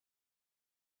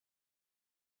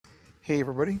Hey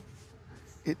everybody,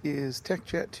 it is Tech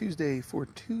Chat Tuesday for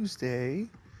Tuesday,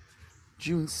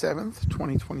 June 7th,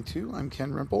 2022. I'm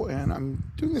Ken Rimple and I'm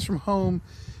doing this from home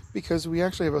because we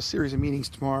actually have a series of meetings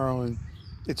tomorrow and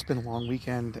it's been a long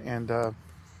weekend and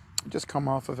just come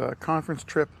off of a conference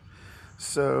trip.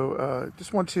 So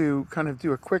just want to kind of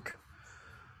do a quick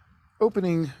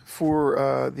opening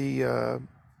for the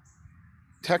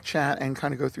Tech Chat and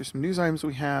kind of go through some news items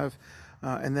we have.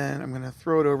 And then I'm going to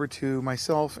throw it over to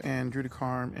myself and Drew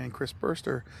DeCarm and Chris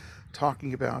Burster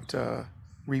talking about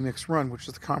Remix Run, which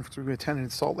is the conference we attended in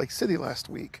Salt Lake City last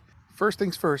week. First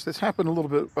things first, this happened a little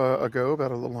bit ago, about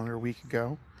a little under a week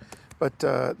ago, but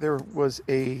there was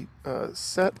a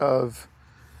set of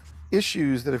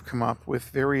issues that have come up with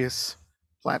various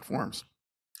platforms.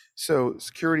 So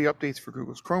security updates for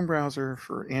Google's Chrome browser,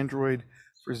 for Android,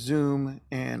 for Zoom,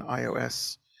 and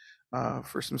iOS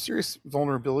for some serious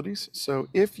vulnerabilities. So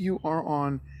if you are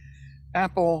on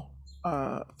Apple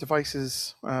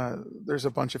devices, there's a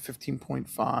bunch of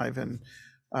 15.5 and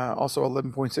also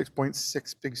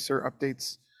 11.6.6 Big Sur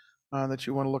updates that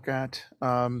you want to look at.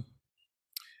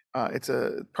 It's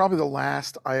probably the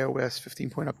last iOS 15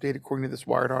 point update according to this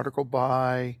Wired article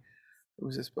by,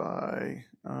 who's this by?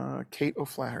 Kate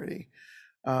O'Flaherty.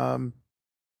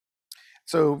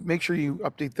 So make sure you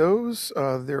update those.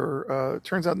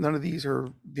 Turns out none of these are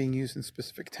being used in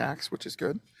specific attacks, which is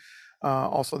good.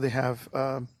 Also, they have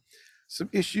some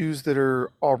issues that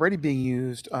are already being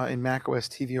used in macOS,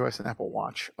 tvOS, and Apple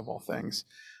Watch, of all things,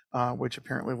 which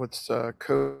apparently lets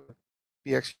code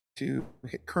BX to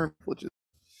hit current privileges.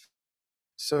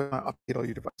 So update all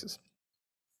your devices.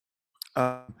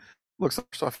 Looks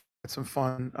like Microsoft had some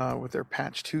fun with their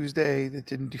Patch Tuesday that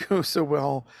didn't go so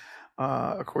well,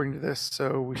 according to this.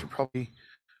 So we should probably,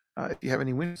 if you have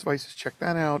any Windows devices, check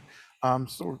that out.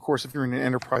 So of course, if you're in an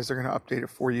enterprise, they're going to update it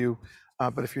for you.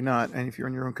 But if you're not, and if you're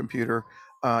on your own computer,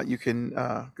 you can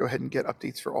go ahead and get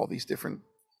updates for all these different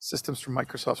systems from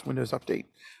Microsoft's Windows Update.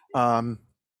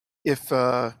 If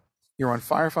you're on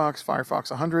Firefox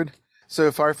 100.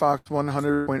 So Firefox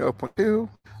 100.0.2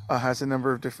 has a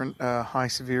number of different high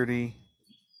severity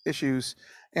issues.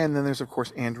 And then there's, of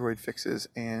course, Android fixes,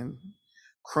 and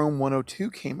Chrome 102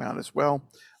 came out as well.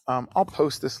 I'll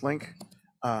post this link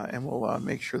and we'll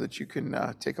make sure that you can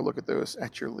take a look at those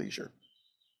at your leisure.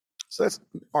 So that's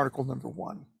article number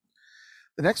one.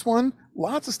 The next one,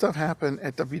 lots of stuff happened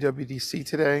at WWDC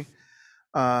today.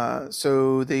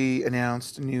 So they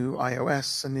announced a new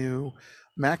iOS, a new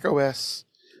Mac OS.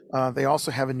 They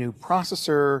also have a new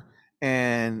processor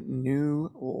and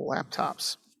new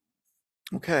laptops.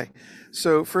 Okay,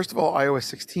 so first of all, iOS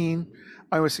 16.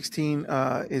 iOS 16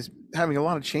 is having a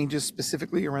lot of changes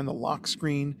specifically around the lock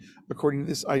screen, according to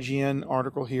this IGN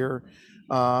article here.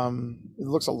 It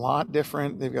looks a lot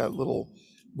different. They've got little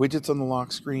widgets on the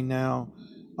lock screen now,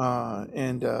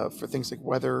 and for things like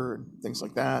weather and things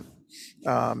like that.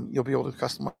 You'll be able to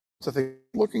customize something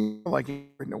looking like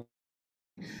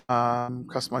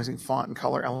customizing font and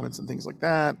color elements and things like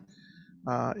that.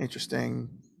 Interesting.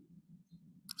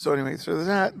 So anyway, so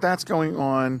that's going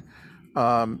on.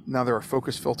 Now there are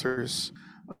focus filters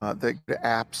that go to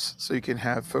apps, so you can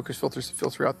have focus filters to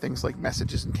filter out things like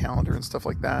messages and calendar and stuff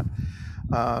like that.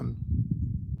 And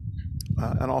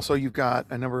also you've got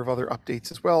a number of other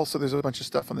updates as well. So there's a bunch of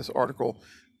stuff on this article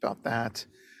about that.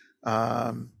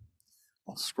 I'll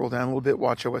scroll down a little bit.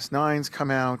 watchOS 9's come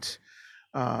out.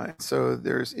 So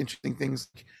there's interesting things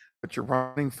like what your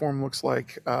running form looks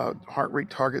like, heart rate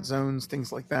target zones,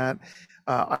 things like that.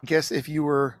 I guess if you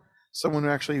were someone who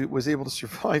actually was able to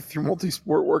survive through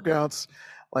multi-sport workouts,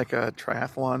 like a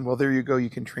triathlon, well, there you go. You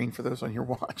can train for those on your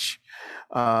watch.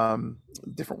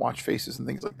 Different watch faces and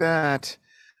things like that.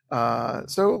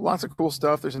 So lots of cool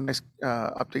stuff. There's a nice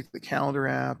update to the calendar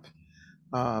app.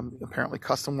 Apparently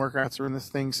custom workouts are in this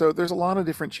thing. So there's a lot of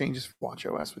different changes for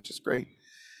watchOS, which is great.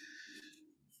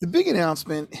 The big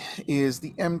announcement is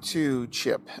the M2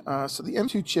 chip. So the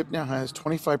M2 chip now has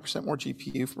 25% more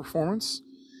GPU performance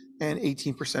and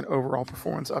 18% overall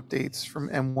performance updates from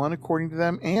M1, according to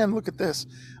them. And look at this,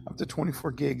 up to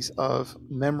 24 gigs of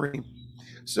memory.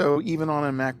 So even on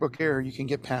a MacBook Air, you can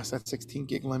get past that 16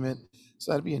 gig limit.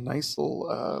 So that'd be a nice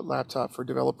little laptop for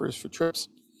developers for trips.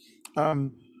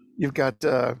 You've got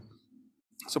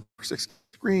so 6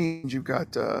 screens, you've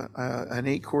got an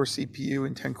 8-core CPU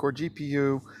and 10-core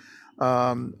GPU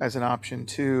as an option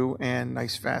too, and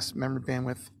nice fast memory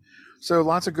bandwidth. So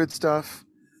lots of good stuff.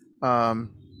 And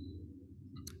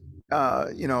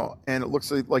it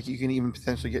looks like you can even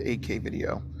potentially get 8K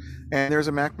video. And there's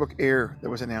a MacBook Air that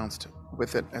was announced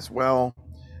with it as well.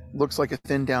 Looks like a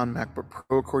thinned down MacBook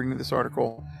Pro, according to this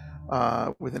article,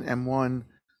 with an M1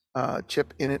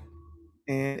 chip in it.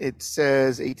 and it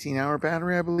says 18-hour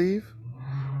battery, I believe.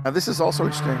 Now this is also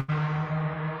interesting.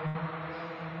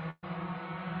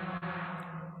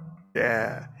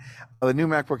 Yeah. The new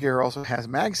MacBook Air also has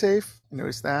MagSafe.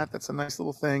 Notice that. That's a nice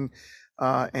little thing.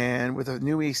 And with a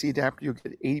new AC adapter, you'll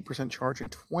get 80% charge in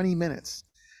 20 minutes,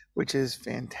 which is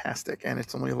fantastic. And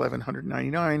it's only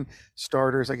 $1,199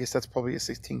 starters. I guess that's probably a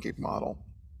 16 gig model.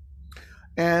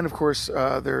 And of course,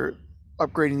 they're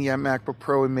upgrading the MacBook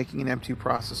Pro and making an M2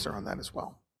 processor on that as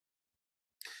well.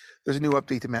 There's a new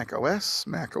update to Mac OS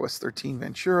 13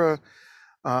 Ventura,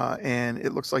 and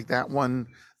it looks like that one,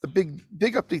 the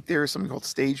big update there is something called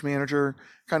Stage Manager,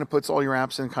 kind of puts all your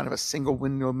apps in kind of a single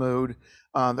window mode.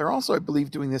 They're also, I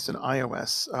believe, doing this in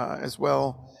iOS as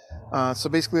well. So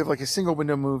basically, you have like a single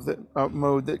window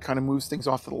mode that kind of moves things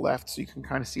off to the left, so you can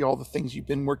kind of see all the things you've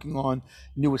been working on,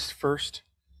 newest first.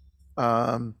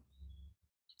 And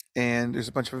there's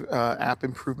a bunch of app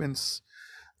improvements.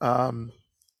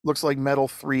 Looks like Metal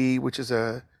 3, which is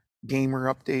a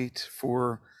gamer update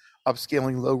for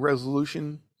upscaling low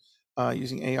resolution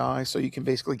using AI. So you can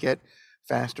basically get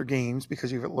faster games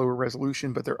because you have a lower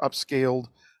resolution, but they're upscaled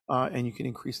and you can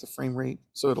increase the frame rate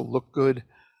so it'll look good.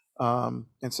 And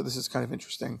so this is kind of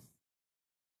interesting.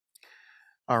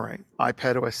 All right,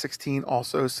 iPad OS 16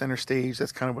 also center stage.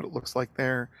 That's kind of what it looks like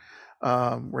there,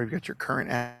 where you've got your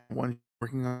current app, one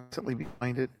working on constantly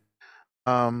behind it.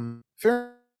 A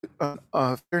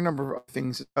fair number of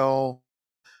things as well.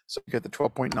 So you get the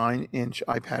 12.9-inch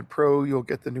iPad Pro. You'll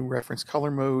get the new reference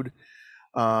color mode,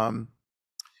 and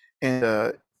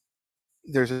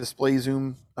there's a display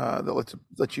zoom that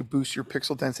lets you boost your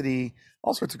pixel density.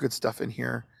 All sorts of good stuff in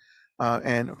here.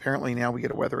 And apparently now we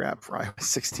get a weather app for iOS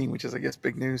 16, which is, I guess,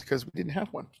 big news because we didn't have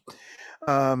one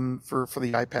for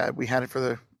the iPad. We had it for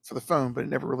the phone, but it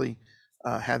never really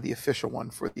had the official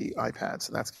one for the iPad.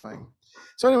 So that's coming.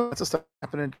 So anyway, that's the stuff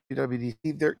happening at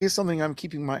WWDC. There is something I'm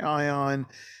keeping my eye on,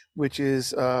 which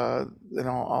is, and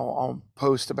I'll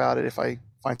post about it if I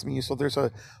find something useful. There's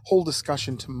a whole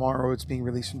discussion tomorrow. It's being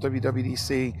released from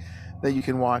WWDC that you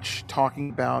can watch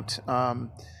talking about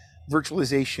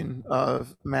virtualization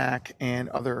of Mac and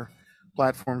other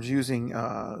platforms using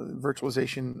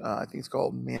virtualization. I think it's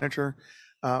called Manager,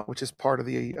 which is part of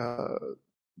the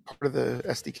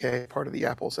SDK, part of the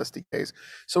Apple's SDKs.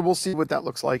 So we'll see what that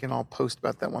looks like, and I'll post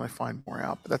about that when I find more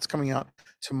out. But that's coming out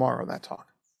tomorrow, that talk.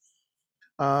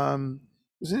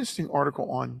 There's an interesting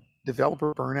article on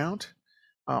developer burnout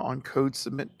on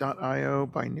codesubmit.io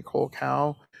by Nicole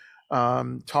Cow,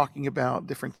 talking about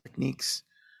different techniques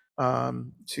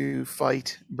to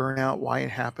fight burnout, why it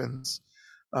happens,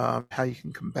 how you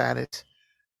can combat it.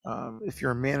 If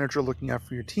you're a manager looking out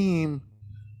for your team,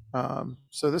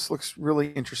 so this looks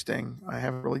really interesting. I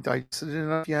haven't really digested it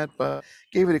enough yet, but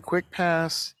gave it a quick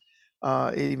pass.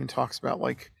 It even talks about,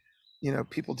 like,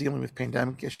 people dealing with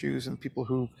pandemic issues and people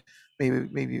who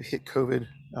maybe hit COVID,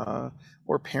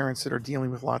 or parents that are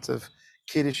dealing with lots of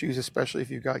kid issues, especially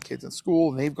if you've got kids in school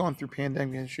and they've gone through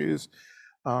pandemic issues.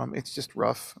 It's just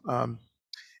rough.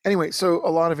 Anyway, so a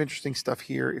lot of interesting stuff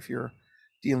here if you're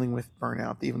dealing with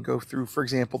burnout. They even go through, for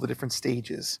example, the different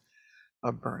stages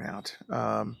of burnout.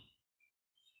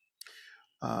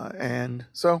 And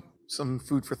so some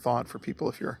food for thought for people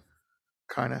if you're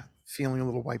kind of feeling a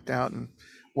little wiped out and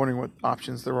wondering what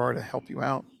options there are to help you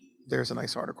out. There's a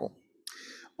nice article.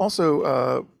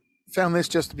 Also, found this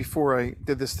just before I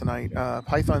did this tonight,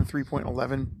 Python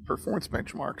 3.11 performance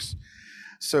benchmarks.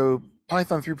 So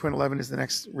Python 3.11 is the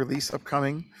next release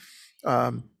upcoming.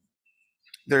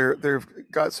 They've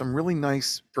got some really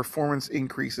nice performance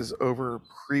increases over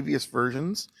previous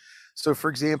versions. So for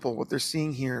example, what they're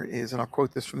seeing here is, and I'll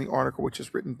quote this from the article, which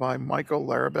is written by Michael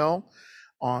Larabelle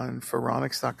on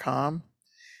Phoronix.com.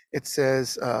 It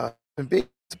says, big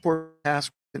support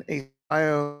tasks in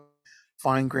AIO,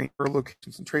 fine-grained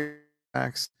locations and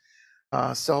tracebacks,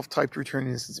 self-typed return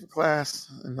instance of a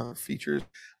class, and other features.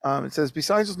 It says,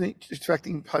 besides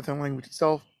affecting Python language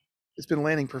itself, it's been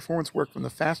landing performance work from the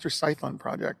faster Python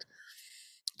project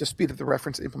to speed up the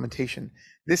reference implementation.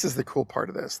 This is the cool part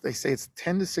of this. They say it's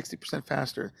 10 to 60%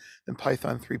 faster than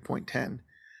Python 3.10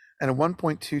 and a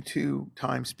 1.22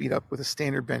 times speed up with a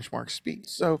standard benchmark speed.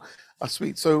 So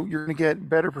you're going to get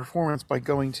better performance by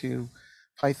going to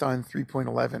Python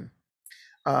 3.11.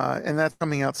 And that's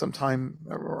coming out sometime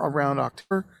around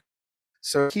October.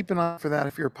 So keep an eye for that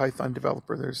if you're a Python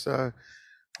developer. There's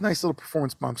nice little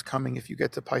performance bumps coming if you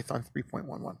get to Python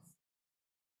 3.11.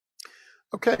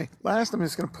 Okay, last, I'm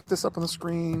just going to put this up on the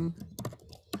screen.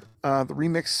 The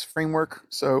Remix framework.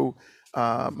 So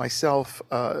myself,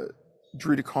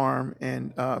 Drew DeCarm,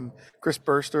 and Chris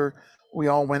Burster, we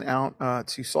all went out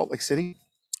to Salt Lake City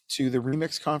to the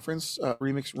Remix conference,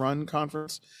 Remix Run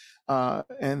conference,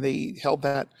 and they held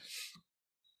that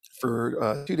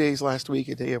for 2 days last week,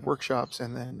 a day of workshops,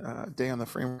 and then a day on the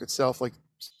framework itself, like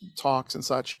talks and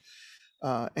such.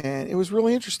 And it was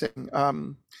really interesting.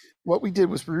 What we did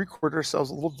was we recorded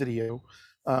ourselves a little video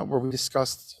where we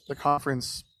discussed the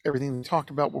conference, everything we talked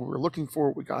about, what we were looking for,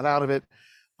 what we got out of it,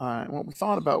 and what we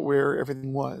thought about where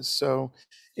everything was. So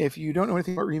if you don't know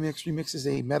anything about Remix, Remix is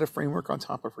a meta framework on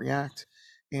top of React,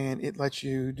 and it lets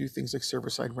you do things like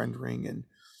server-side rendering and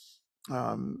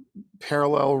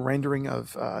parallel rendering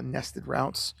of nested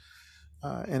routes.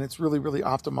 And it's really, really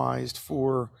optimized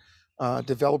for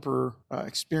developer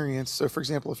experience. So for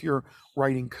example, if you're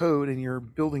writing code and you're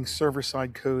building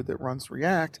server-side code that runs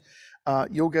React,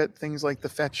 you'll get things like the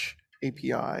fetch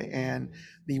API and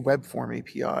the web form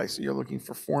API. So you're looking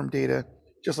for form data,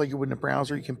 just like you would in a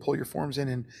browser. You can pull your forms in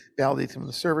and validate them on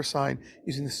the server side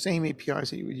using the same APIs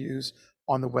that you would use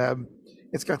on the web.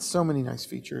 It's got so many nice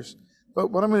features. But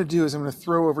what I'm going to do is I'm going to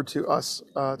throw over to us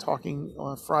talking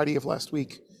on Friday of last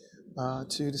week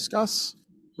to discuss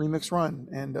Remix Run.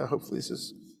 And hopefully this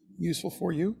is useful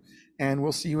for you. And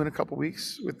we'll see you in a couple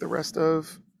weeks with the rest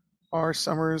of our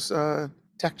summer's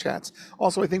tech chats.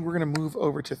 Also, I think we're going to move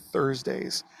over to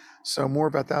Thursdays. So more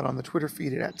about that on the Twitter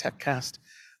feed at TechCast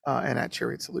and at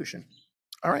Chariot Solution.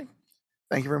 All right.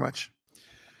 Thank you very much.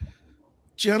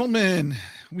 Gentlemen,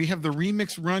 we have the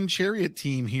Remix Run Chariot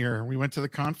team here. We went to the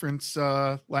conference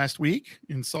last week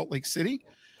in Salt Lake City.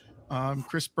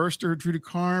 Chris Burster, Drew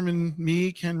DeCarm, and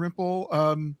me, Ken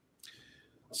Rimple.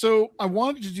 So I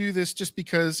wanted to do this just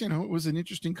because, it was an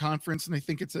interesting conference, and I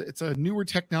think it's a newer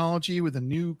technology with a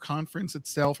new conference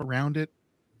itself around it.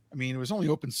 I mean, it was only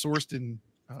open sourced in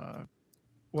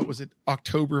what was it,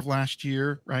 October of last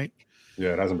year, right?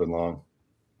 Yeah, it hasn't been long.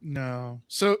 No.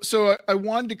 So I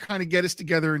wanted to kind of get us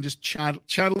together and just chat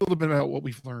a little bit about what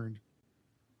we've learned.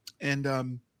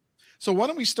 And so why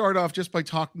don't we start off just by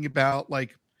talking about,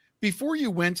 like, before you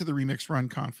went to the Remix Run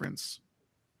conference,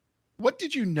 what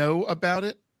did you know about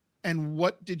it, and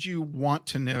what did you want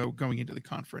to know going into the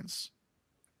conference?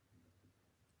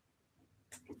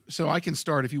 So I can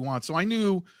start if you want. So I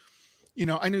knew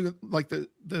like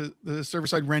the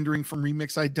server-side rendering from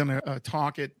Remix. I'd done a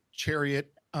talk at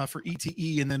Chariot for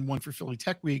ETE and then one for Philly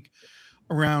Tech Week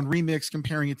around Remix,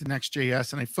 comparing it to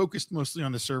Next.js, and I focused mostly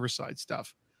on the server-side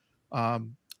stuff.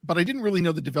 But I didn't really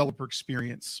know the developer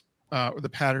experience or the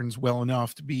patterns well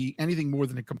enough to be anything more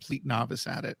than a complete novice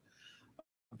at it.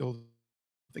 Build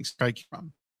things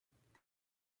from.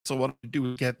 So what I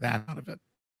do is get that out of it.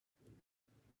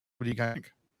 What do you guys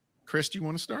think? Chris, do you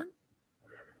want to start?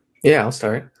 Yeah, I'll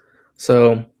start.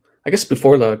 So I guess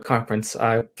before the conference,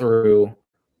 I threw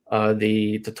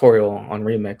the tutorial on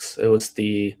Remix. It was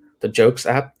the Jokes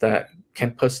app that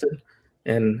Ken posted,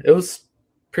 and it was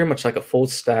pretty much like a full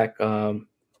stack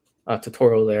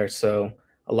tutorial there. So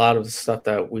a lot of the stuff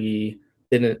that we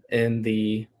did in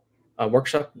the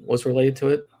workshop was related to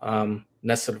it.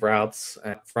 Nested routes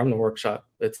from the workshop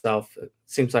itself. It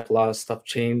seems like a lot of stuff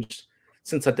changed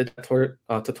since I did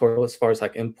that tutorial as far as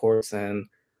like imports and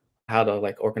how to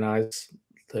like organize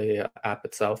the app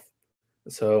itself.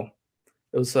 So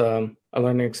it was a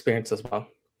learning experience as well.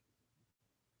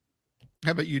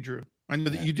 How about you, Drew? I know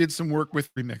that you did some work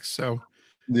with Remix, so.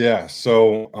 Yeah,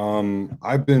 so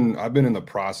I've been in the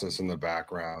process in the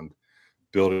background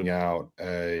building out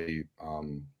a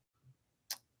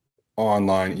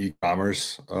online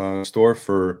e-commerce store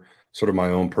for sort of my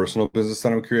own personal business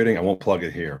that I'm creating. I won't plug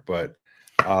it here, but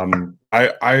I'm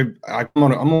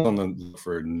on the look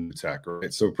for new tech,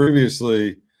 right? So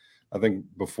previously, I think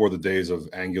before the days of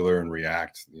Angular and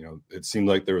React, it seemed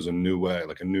like there was a new way,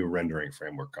 like a new rendering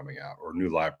framework coming out or a new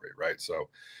library, right? So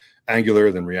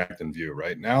Angular, then React and Vue,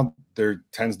 right? Now there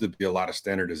tends to be a lot of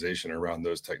standardization around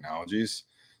those technologies.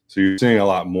 So you're seeing a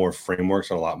lot more frameworks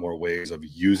and a lot more ways of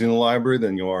using the library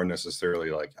than you are necessarily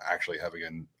like actually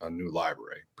having a new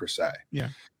library per se. Yeah.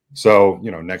 So,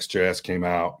 Next.js came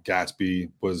out. Gatsby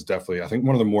was definitely, I think,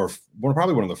 probably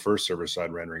one of the first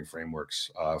server-side rendering frameworks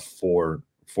for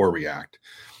React.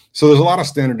 So there's a lot of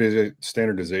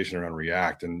standardization around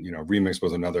React, and Remix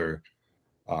was another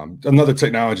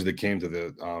technology that came to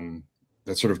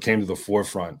the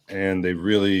forefront, and they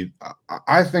really,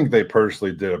 I think they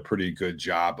personally did a pretty good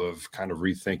job of kind of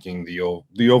rethinking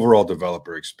the overall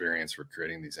developer experience for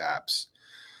creating these apps.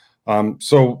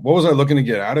 So what was I looking to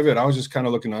get out of it? I was just kind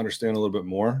of looking to understand a little bit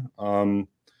more, trying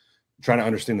to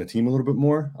understand the team a little bit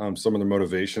more, some of the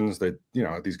motivations that,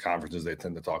 at these conferences, they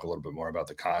tend to talk a little bit more about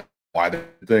the why they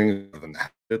did things than how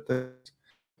they did things.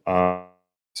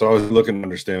 So I was looking to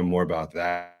understand more about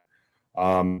that.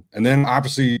 And then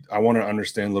obviously I want to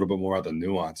understand a little bit more about the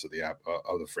nuance of the app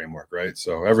of the framework, right?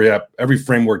 So every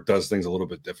framework does things a little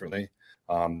bit differently.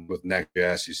 With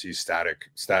Next.js, you see static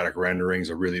rendering is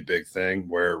a really big thing,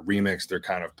 where Remix, they're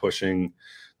kind of pushing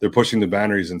the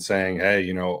boundaries and saying, hey,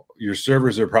 you know, your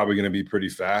servers are probably going to be pretty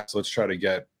fast. Let's try to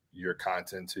get your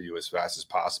content to you as fast as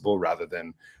possible rather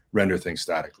than render things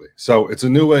statically. So it's a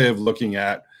new way of looking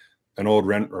at an old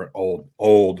render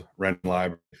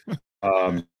library.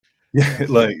 Yeah,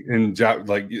 like in job,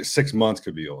 like 6 months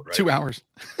could be old, right? 2 hours.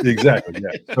 Exactly.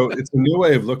 Yeah. So it's a new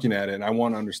way of looking at it, and I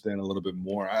want to understand a little bit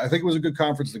more. I think it was a good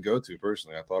conference to go to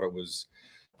personally. I thought it was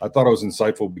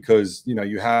insightful because, you know,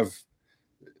 you have,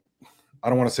 I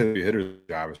don't want to say the hitters of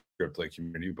the JavaScript like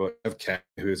community, but you have Ken,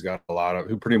 who's got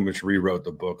who pretty much rewrote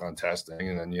the book on testing,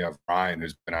 and then you have Ryan,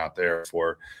 who's been out there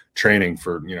for training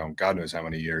for, you know, God knows how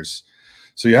many years.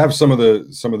 So you have some of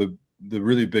the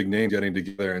really big names getting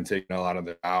together and taking a lot of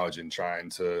their knowledge and trying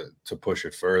to push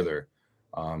it further.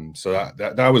 So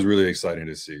that was really exciting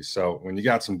to see. So when you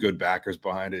got some good backers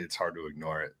behind it, it's hard to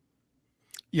ignore it.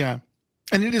 Yeah.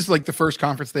 And it is like the first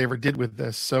conference they ever did with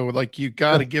this. So like, you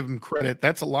got to give them credit.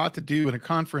 That's a lot to do in a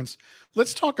conference.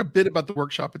 Let's talk a bit about the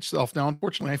workshop itself. Now,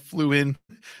 unfortunately, I flew in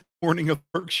morning of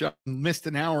the workshop and missed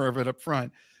an hour of it up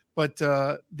front, but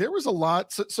there was a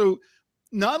lot. So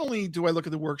not only do I look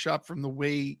at the workshop from the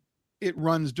way it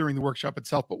runs during the workshop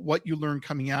itself, but what you learn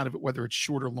coming out of it, whether it's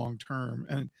short or long term.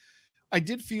 And I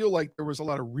did feel like there was a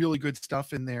lot of really good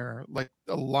stuff in there, like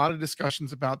a lot of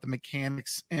discussions about the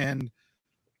mechanics and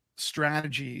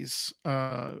strategies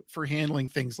for handling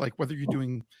things, like whether you're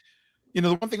doing, you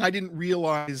know, the one thing I didn't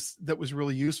realize that was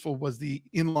really useful was the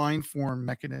inline form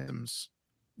mechanisms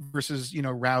versus, you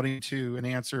know, routing to an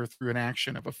answer through an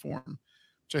action of a form,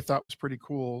 which I thought was pretty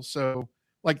cool. So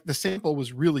like the sample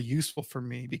was really useful for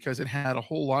me because it had a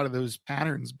whole lot of those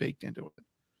patterns baked into it.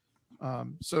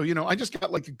 So, you know, I just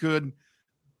got like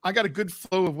I got a good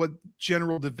flow of what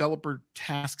general developer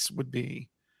tasks would be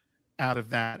out of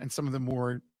that. And some of the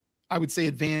more, I would say,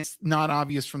 advanced, not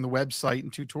obvious from the website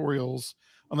and tutorials,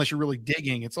 unless you're really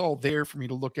digging, it's all there for me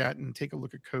to look at and take a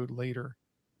look at code later.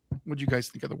 What do you guys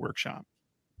think of the workshop?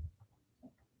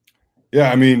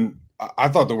 Yeah, I mean, I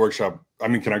thought the workshop, I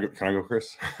mean, can I go,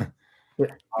 Chris?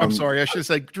 I'm sorry. I should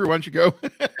say, Drew, why don't you go?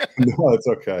 No, it's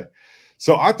okay.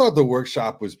 So I thought the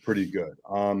workshop was pretty good.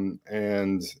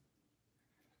 And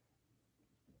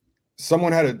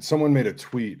someone made a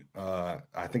tweet,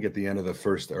 I think at the end of the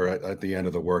first, or at the end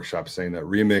of the workshop, saying that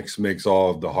Remix makes all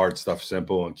of the hard stuff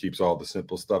simple and keeps all the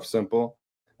simple stuff simple.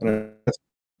 And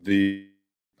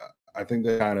I think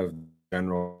the kind of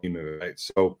general theme of it, right?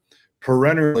 So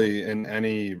perennially in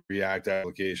any React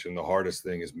application, the hardest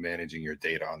thing is managing your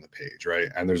data on the page, right?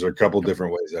 And there's a couple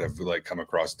different ways that I've like come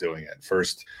across doing it.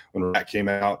 First, when React came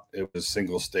out, it was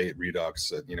single state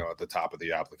Redux at, you know, at the top of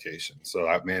the application. So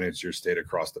that managed your state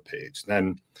across the page.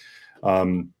 Then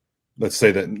let's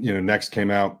say that, you know, Next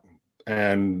came out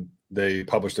and they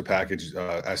published a package,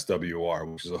 SWR,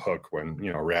 which is a hook when,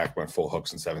 you know, React went full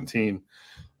hooks in 16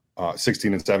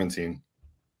 and 17.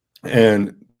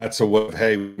 And that's a way of,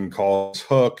 hey, we can call this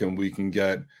hook and we can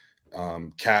get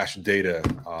cache data.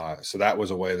 So that was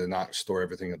a way to not store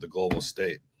everything at the global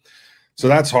state. So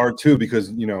that's hard too,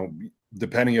 because, you know,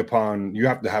 depending upon, you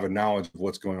have to have a knowledge of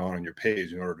what's going on your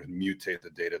page in order to mutate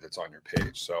the data that's on your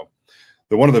page. So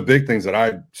one of the big things that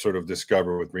I sort of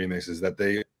discover with Remix is that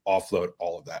they offload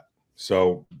all of that.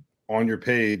 So on your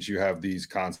page, you have these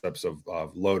concepts of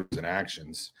loaders and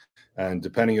actions. And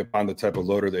depending upon the type of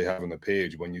loader they have on the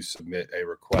page, when you submit a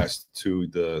request to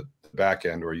the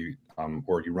backend or you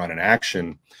run an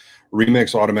action,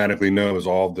 Remix automatically knows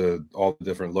all the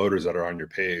different loaders that are on your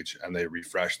page and they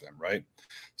refresh them, right?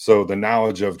 So the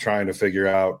knowledge of trying to figure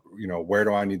out, you know, where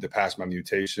do I need to pass my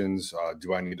mutations?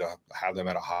 Do I need to have them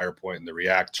at a higher point in the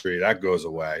React tree? That goes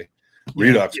away.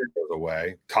 Redux goes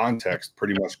away. Context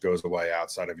pretty much goes away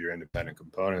outside of your independent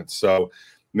components. So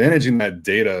managing that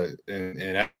data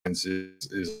in essence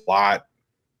is a lot.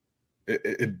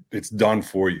 It's done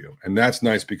for you, and that's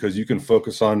nice because you can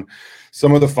focus on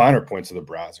some of the finer points of the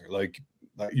browser. Like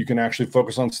you can actually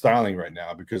focus on styling right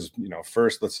now because, you know,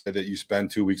 first, let's say that you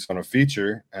spend 2 weeks on a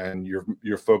feature and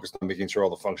you're focused on making sure all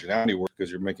the functionality works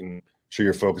because you're making sure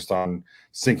you're focused on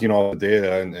syncing all the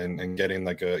data and getting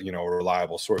like a, you know, a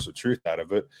reliable source of truth out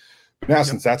of it. But now,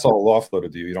 since that's all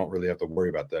offloaded to you, you don't really have to worry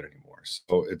about that anymore.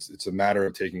 So it's a matter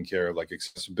of taking care of like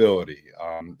accessibility,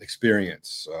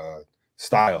 experience,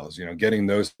 styles, you know, getting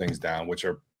those things down, which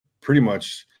are pretty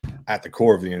much at the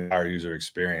core of the entire user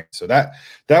experience. So that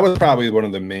was probably one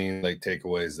of the main like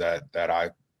takeaways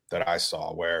that I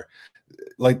saw, where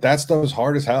like that stuff is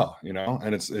hard as hell, you know,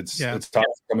 and it's Yeah. tough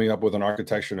coming up with an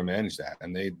architecture to manage that.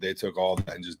 And they took all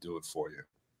that and just do it for you.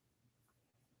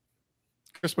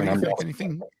 Chris, what do you think?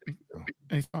 Anything?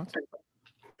 Any thoughts?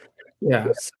 Yeah.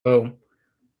 So,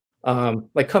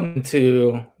 like coming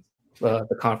to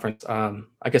the conference,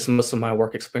 I guess most of my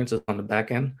work experience is on the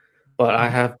back end, but I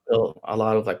have built a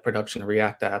lot of like production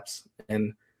React apps,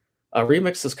 and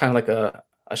Remix is kind of like a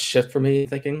shift for me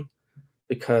thinking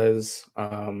because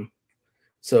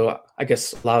so I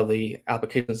guess a lot of the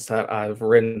applications that I've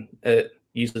written, it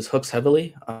uses hooks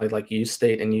heavily. I like use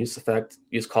state and use effect,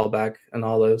 use callback, and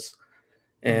all those.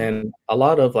 And a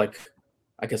lot of like,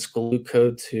 I guess, glue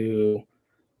code to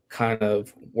kind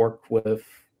of work with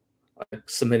like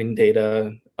submitting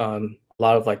data. A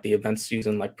lot of like the events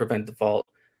using like prevent default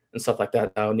and stuff like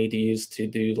that I'll need to use to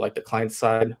do like the client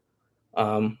side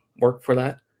work for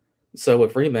that. So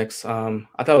with Remix,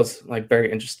 I thought it was like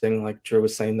very interesting. Like Drew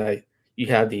was saying that you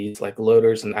have these like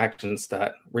loaders and actions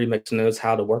that Remix knows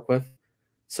how to work with.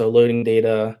 So loading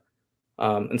data,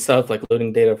 instead of like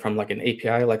loading data from like an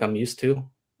API like I'm used to,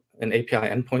 an API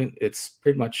endpoint, it's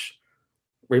pretty much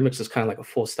Remix is kind of like a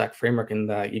full stack framework in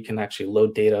that you can actually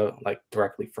load data like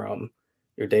directly from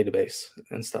your database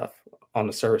and stuff on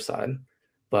the server side.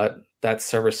 But that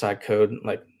server side code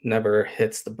like never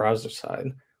hits the browser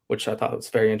side, which I thought was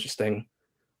very interesting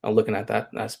looking at that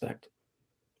aspect.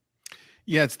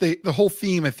 Yeah, it's the whole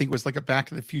theme, I think, was like a Back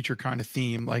to the Future kind of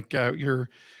theme. Like you're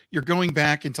going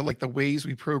back into like the ways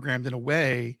we programmed in a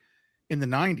way in the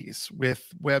 90s with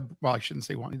web, well, I shouldn't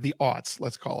say one, the aughts,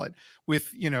 let's call it, with,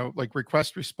 you know, like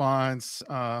request response,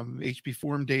 HB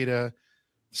form data,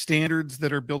 standards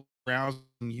that are built around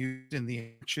and used in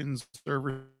the actions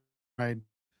server side.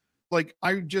 Like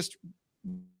I just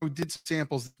did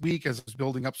samples this week as I was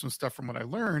building up some stuff from what I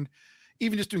learned,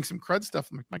 even just doing some CRUD stuff.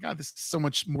 I'm like, my God, this is so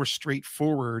much more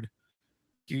straightforward.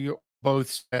 You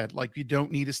both said, like, you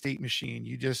don't need a state machine.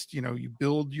 You just, you know, you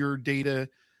build your data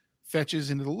fetches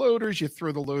into the loaders, you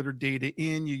throw the loader data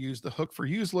in, you use the hook for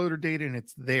use loader data, and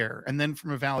it's there. And then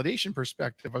from a validation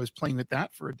perspective, I was playing with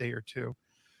that for a day or two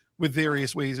with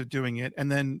various ways of doing it.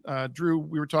 And then Drew,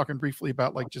 we were talking briefly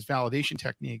about like just validation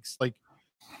techniques. Like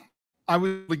I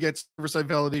would get server-side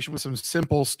validation with some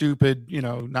simple, stupid, you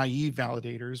know, naive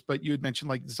validators. But you had mentioned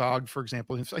like Zog, for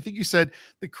example. And I think you said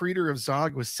the creator of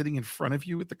Zog was sitting in front of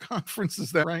you at the conference.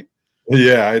 Is that right?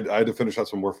 Yeah, I had to finish out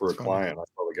some work for a client. I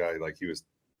saw the guy, like he was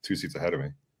 2 seats ahead of me.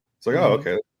 It's like, oh,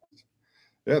 okay.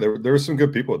 Yeah, there were some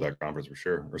good people at that conference for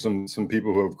sure. Or some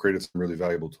people who have created some really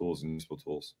valuable tools and useful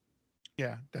tools.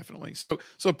 Yeah, definitely.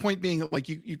 So point being, like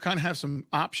you kind of have some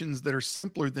options that are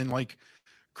simpler than like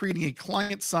creating a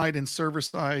client side and server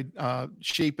side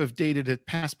shape of data to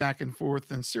pass back and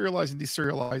forth and serialize and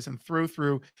deserialize and throw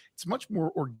through. It's much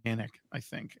more organic, I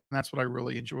think. And that's what I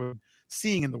really enjoyed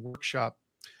seeing in the workshop.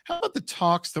 How about the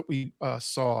talks that we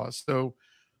saw? So,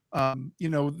 you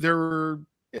know, there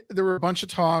were a bunch of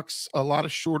talks, a lot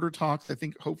of shorter talks. I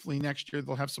think hopefully next year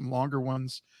they'll have some longer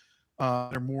ones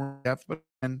that are more in depth, but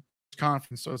then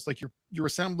conference. So it's like you're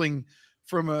assembling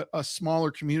from a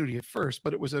smaller community at first,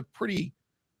 but it was a pretty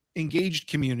engaged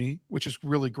community, which is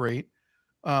really great.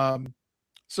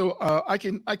 So I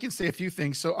can say a few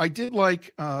things. So I did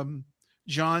like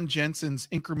John Jensen's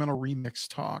incremental remix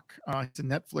talk. He's a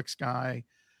Netflix guy.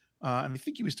 And I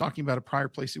think he was talking about a prior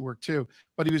place he worked too,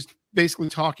 but he was basically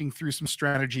talking through some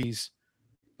strategies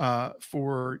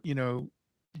for, you know,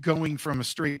 going from a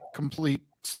straight complete,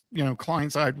 you know,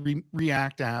 client side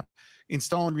React app,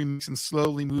 installing Remix and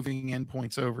slowly moving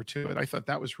endpoints over to it. I thought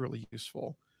that was really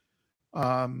useful.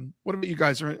 What about you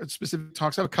guys? Are specific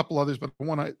talks? I have a couple others, but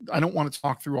I don't want to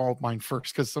talk through all of mine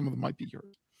first because some of them might be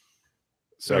yours.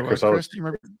 So yeah, Chris, do you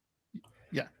remember?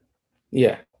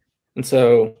 Yeah. And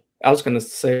so I was going to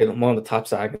say one of the tops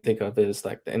that I can think of is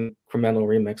like the incremental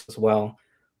remix as well.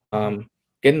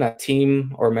 Getting that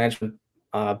team or management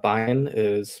buy-in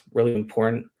is really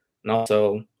important, and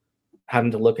also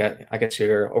having to look at, I guess,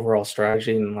 your overall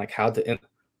strategy and like how to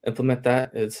implement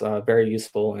that is very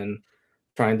useful in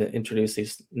trying to introduce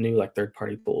these new like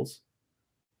third-party tools.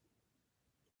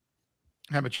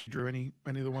 How about you, Drew? Any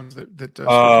of the ones that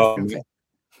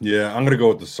yeah, I'm gonna go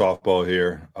with the softball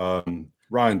here.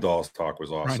 Ryan Dahl's talk was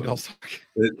awesome. Ryan Dahl's talk.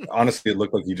 Honestly, it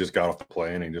looked like he just got off the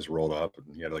plane and he just rolled up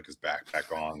and he had like his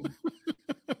backpack on.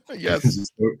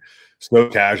 Yes. so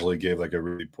casually gave like a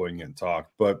really poignant talk,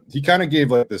 but he kind of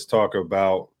gave like this talk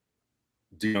about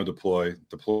Deno deploying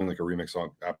like a Remix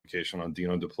application on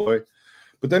Deno deploy.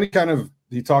 But then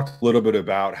he talked a little bit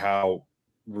about how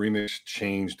Remix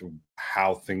changed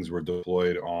how things were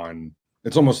deployed on.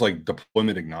 It's almost like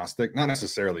deployment agnostic, not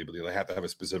necessarily, but they have to have a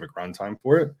specific runtime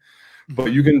for it.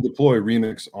 But you can deploy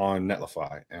Remix on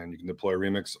Netlify, and you can deploy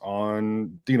Remix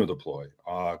on Dino Deploy,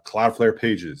 Cloudflare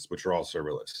Pages, which are all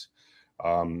serverless,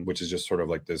 which is just sort of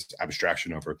like this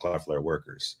abstraction over Cloudflare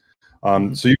workers.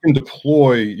 So you can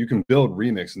build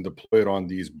Remix and deploy it on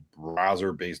these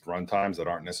browser-based runtimes that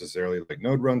aren't necessarily like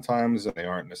Node runtimes, and they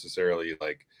aren't necessarily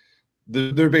like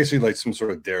they're basically like some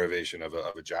sort of derivation of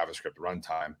a JavaScript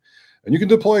runtime. And you can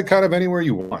deploy it kind of anywhere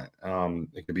you want.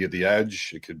 It could be at the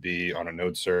edge, it could be on a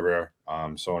Node server,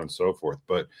 so on and so forth.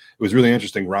 But it was really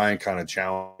interesting. Ryan kind of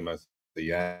challenged me at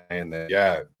the end that,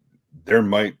 yeah, there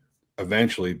might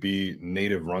eventually be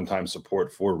native runtime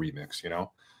support for Remix,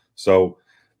 So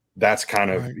that's kind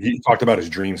of, he talked about his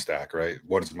dream stack, right?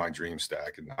 What is my dream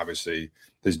stack? And obviously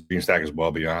his dream stack is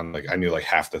well beyond, like, I knew like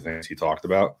half the things he talked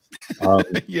about.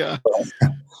 Yeah.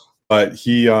 But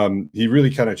he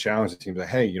really kind of challenged the team that,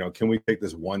 hey, can we take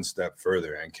this one step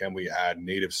further, and can we add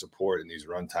native support in these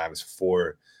runtimes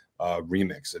for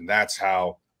Remix? And that's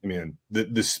how,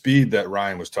 the speed that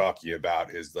Ryan was talking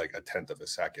about is like a tenth of a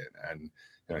second. And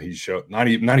he showed not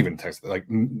even text, like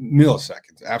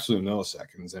milliseconds, absolute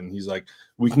milliseconds. And he's like,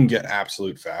 we can get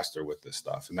absolute faster with this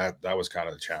stuff. And that was kind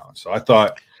of the challenge. So I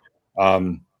thought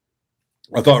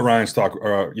Ryan's talk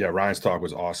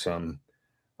was awesome.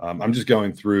 I'm just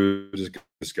going through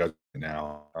discussion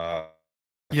now.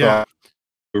 The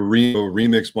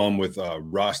Remix one with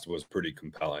Rust was pretty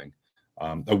compelling.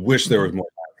 I wish there was more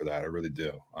time for that. I really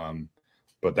do.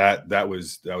 But that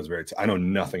was very. I know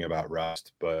nothing about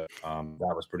Rust, but that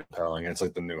was pretty compelling. And it's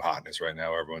like the new hotness right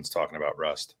now. Everyone's talking about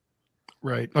Rust.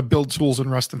 Right. Build tools in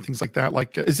Rust and things like that.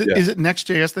 Like, is it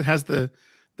Next.js that has the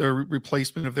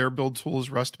replacement of their build tools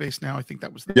Rust based now? I think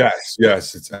that was yes,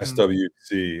 it's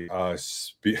SWC,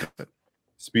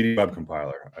 Speedy Web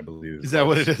Compiler, I believe. Is that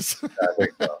what it is? I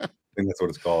think so. I think that's what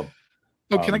it's called.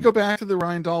 Oh, can I go back to the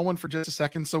Ryan Dahl one for just a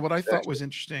second? So what I thought was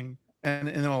interesting, and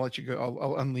then I'll let you go.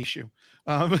 I'll unleash you.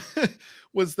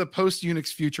 Was the post Unix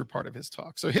future part of his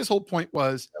talk. So his whole point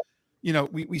was,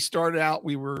 we started out,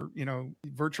 we were,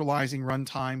 virtualizing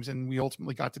runtimes, and we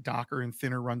ultimately got to Docker and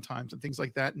thinner runtimes and things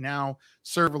like that. Now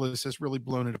serverless has really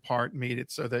blown it apart and made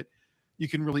it so that you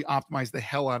can really optimize the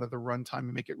hell out of the runtime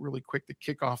and make it really quick to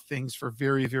kick off things for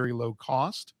very, very low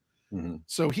cost.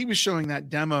 So he was showing that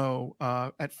demo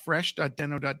at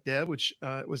fresh.deno.dev, which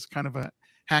was kind of a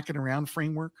hacking around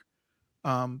framework.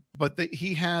 But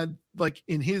he had, like,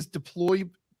 in his deploy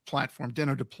platform,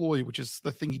 Deno Deploy, which is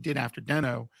the thing he did after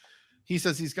Deno, he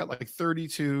says he's got like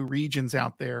 32 regions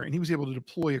out there, and he was able to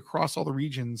deploy across all the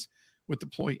regions with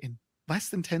deploy in less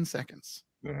than 10 seconds,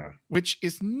 which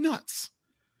is nuts.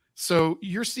 So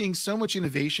you're seeing so much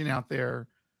innovation out there,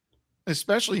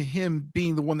 especially him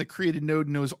being the one that created Node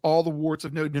and knows all the warts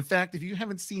of Node. And in fact, if you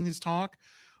haven't seen his talk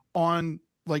on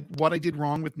like what I did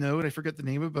wrong with Node, I forget the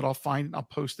name of it, but I'll find it and I'll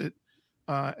post it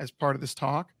as part of this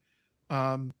talk.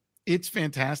 It's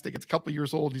fantastic. It's a couple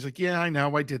years old. He's like, yeah, I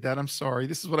know I did that. I'm sorry.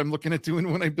 This is what I'm looking at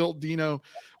doing when I built Deno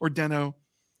or Deno.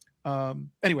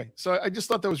 Anyway, so I just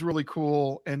thought that was really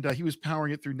cool. And he was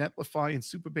powering it through Netlify and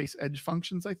Supabase Edge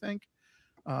functions, I think.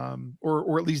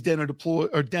 Or at least Deno Deploy,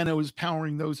 or Deno is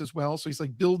powering those as well. So he's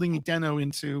like building Deno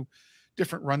into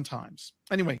different runtimes.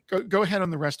 Anyway, go ahead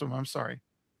on the rest of them. I'm sorry.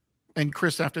 And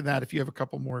Chris, after that, if you have a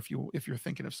couple more, if you're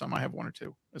thinking of some, I have one or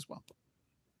two as well.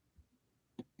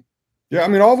 Yeah,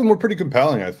 all of them were pretty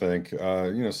compelling, I think.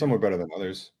 Some were better than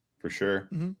others, for sure.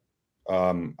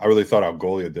 I really thought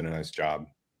Algolia did a nice job.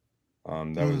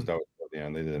 That was at the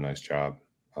end. They did a nice job.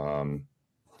 But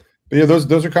yeah,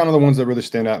 those are kind of the ones that really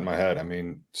stand out in my head.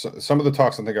 Some of the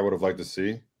talks I think I would have liked to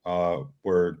see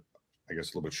were, I guess, a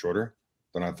little bit shorter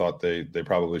than I thought they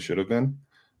probably should have been.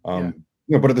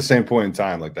 But at the same point in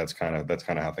time, like that's kind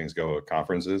of how things go at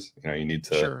conferences. You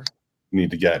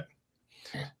need to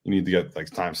get like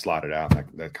time slotted out.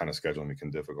 That kind of scheduling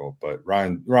became difficult. But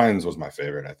Ryan's was my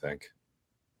favorite, I think,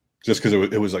 just because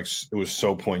it was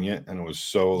so poignant, and it was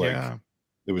so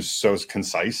it was so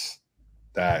concise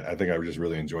that I think I just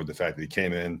really enjoyed the fact that he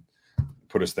came in,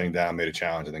 put his thing down, made a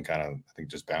challenge, and then kind of, I think,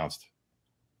 just bounced.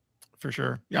 For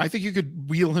sure. Yeah, I think you could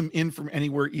wheel him in from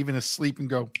anywhere, even asleep, and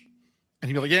go, and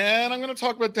he'd be like, yeah, and I'm going to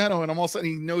talk about Deno, and all of a sudden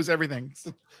he knows everything.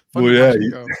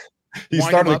 He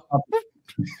started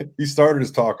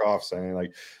his talk off saying,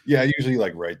 like, yeah, I usually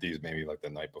like write these maybe like the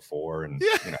night before, and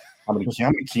how many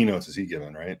keynotes is he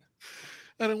giving, right?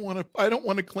 I don't want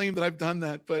to claim that I've done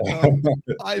that, but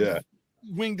I've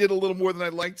winged it a little more than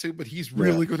I'd like to, but he's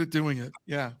really good at doing it.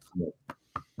 Yeah.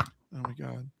 Oh my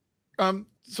God.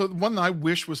 So the one that I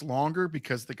wish was longer,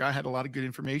 because the guy had a lot of good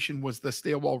information, was the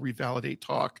Stale Wall Revalidate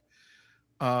talk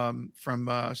from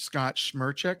Scott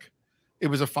Schmerchek. it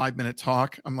was a 5-minute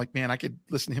talk. I'm like, man, I could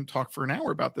listen to him talk for an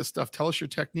hour about this stuff. Tell us your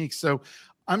techniques. So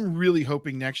I'm really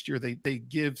hoping next year they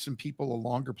give some people a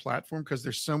longer platform, because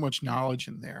there's so much knowledge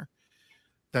in there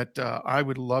that I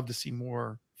would love to see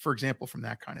more, for example, from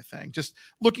that kind of thing. Just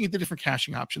looking at the different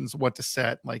caching options, what to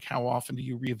set, like how often do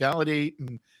you revalidate,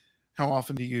 and how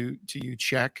often do you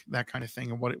check, that kind of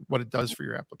thing, and what it does for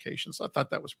your application. So I thought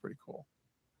that was pretty cool.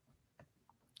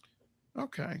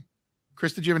 Okay.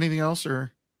 Chris, did you have anything else,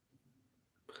 or?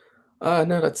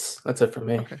 No, that's it for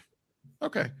me.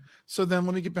 Okay. So then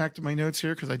let me get back to my notes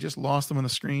here, because I just lost them on the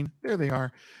screen. There they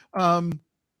are.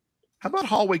 How about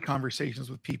hallway conversations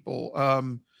with people?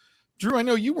 Drew, I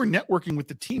know you were networking with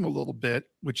the team a little bit,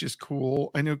 which is cool.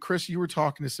 I know, Chris, you were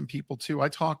talking to some people too.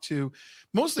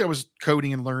 Mostly I was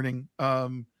coding and learning,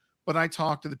 but I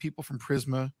talked to the people from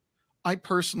Prisma. I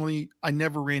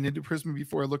never ran into Prisma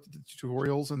before. I looked at the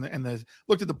tutorials and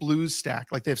looked at the Blues stack.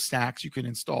 Like, they have stacks you can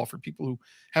install for people who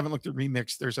haven't looked at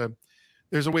Remix. There's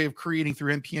a way of creating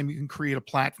through NPM. You can create a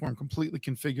platform completely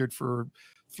configured for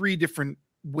 3 different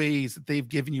ways that they've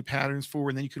given you patterns for,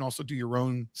 and then you can also do your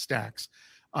own stacks.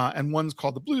 And one's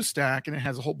called the Blue Stack, and it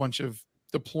has a whole bunch of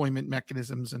deployment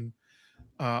mechanisms and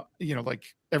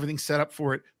like everything set up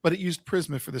for it. But it used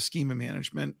Prisma for the schema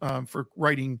management, for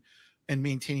writing and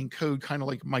maintaining code, kind of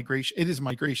like migration. It is a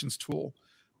migrations tool.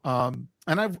 And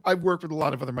I've worked with a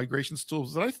lot of other migrations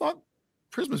tools that I thought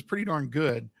Prisma is pretty darn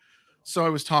good. So I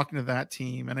was talking to that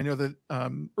team, and I know that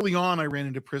early on I ran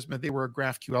into Prisma. They were a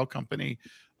GraphQL company.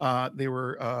 They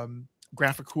were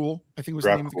Graphicool, I think was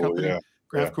the name of the company. Yeah.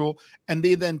 GraphQL. And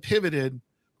they then pivoted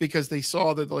because they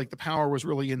saw that like the power was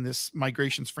really in this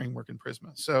migrations framework in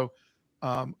Prisma. So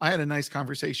I had a nice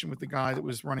conversation with the guy that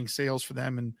was running sales for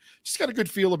them, and just got a good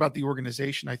feel about the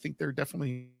organization. I think they're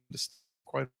definitely just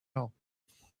quite well.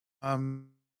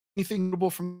 Anything notable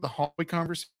from the hallway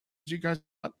conversation you guys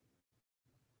got?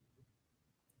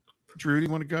 Drew, do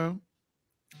you want to go?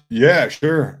 Yeah,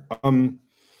 sure.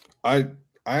 I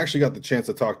actually got the chance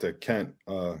to talk to Kent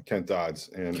Dodds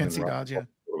and Kent C. Dodds, yeah. A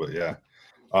little bit, yeah.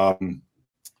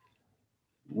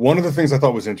 One of the things I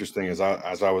thought was interesting is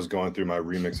as I was going through my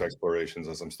Remix explorations,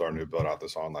 as I'm starting to build out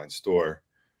this online store,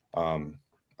 I'm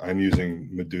using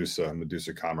Medusa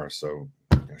Commerce. So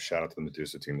shout out to the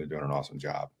Medusa team; they're doing an awesome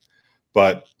job.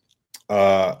 But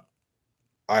I'm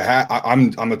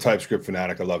a TypeScript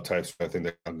fanatic. I love TypeScript. I think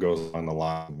that goes on the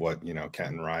line of what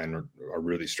Kent and Ryan are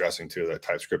really stressing too, that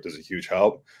TypeScript is a huge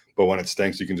help, but when it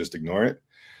stinks, you can just ignore it.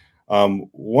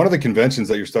 One of the conventions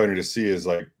that you're starting to see is,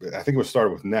 like, I think it was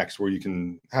started with Next, where you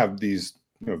can have these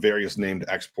various named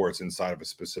exports inside of a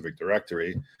specific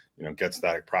directory. Get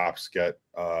static props, get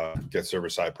server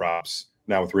side props.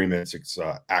 Now with Remix, it's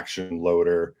action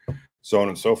loader, so on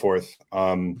and so forth.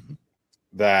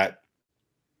 That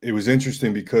it was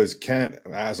interesting because Kent,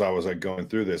 as I was going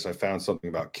through this, I found something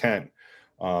about Kent,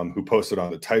 who posted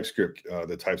on the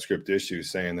TypeScript issue,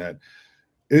 saying that,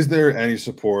 is there any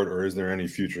support, or is there any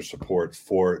future support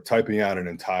for typing out an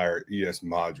entire ES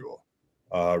module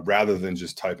rather than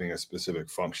just typing a specific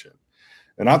function?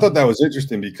 And I thought that was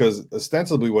interesting, because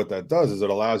ostensibly what that does is it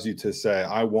allows you to say,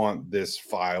 I want this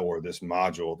file or this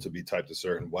module to be typed a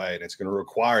certain way, and it's going to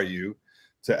require you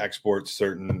to export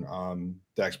certain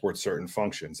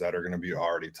functions that are going to be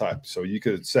already typed. So you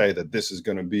could say that this is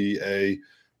going to be a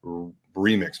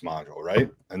Remix module, right?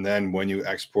 And then when you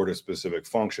export a specific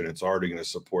function, it's already going to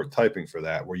support typing for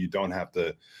that, where you don't have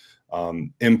to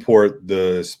import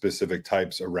the specific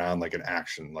types around, like an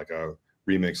action, like a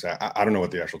Remix. I don't know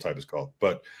what the actual type is called,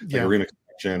 but like a Remix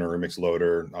action or Remix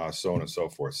loader, so on and so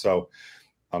forth. So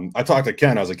I talked to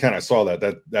Ken. I was like, Ken, I saw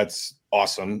that's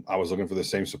awesome. I was looking for the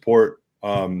same support.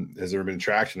 Has there been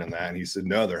traction in that? And he said,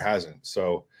 no, there hasn't.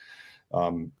 So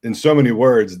in so many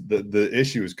words, the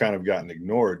issue has kind of gotten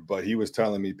ignored, but he was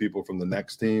telling me people from the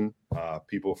Next team,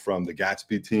 people from the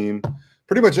Gatsby team,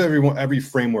 pretty much every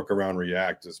framework around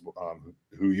React is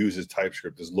who uses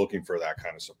TypeScript is looking for that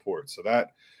kind of support. So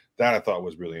that I thought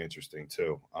was really interesting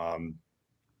too.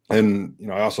 And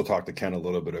I also talked to Ken a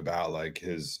little bit about like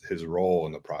his role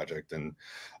in the project, and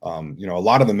a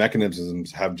lot of the mechanisms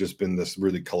have just been this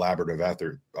really collaborative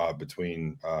effort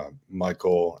between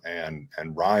Michael and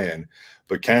Ryan,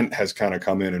 but Ken has kind of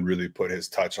come in and really put his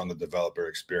touch on the developer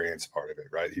experience part of it,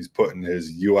 right? He's putting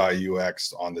his UI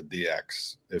UX on the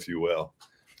DX, if you will.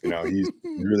 He's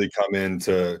really come in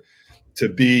to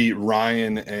be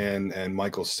Ryan and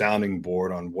Michael's sounding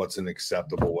board on what's an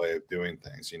acceptable way of doing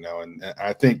things, and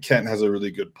I think Kent has a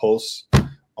really good pulse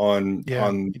on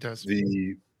he does.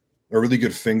 a really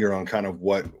good finger on kind of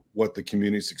what the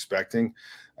community is expecting.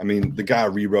 I mean, the guy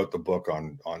rewrote the book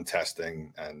on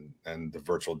testing and the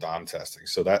virtual DOM testing.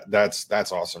 So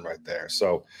that's awesome right there.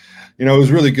 So, it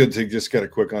was really good to just get a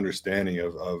quick understanding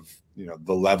of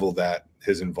the level that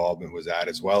his involvement was at,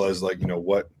 as well as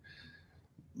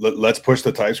let's push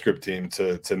the TypeScript team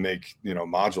to make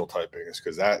module typing,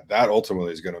 because that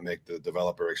ultimately is going to make the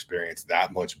developer experience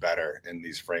that much better in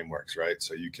these frameworks, right?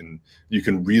 So you can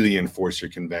really enforce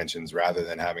your conventions rather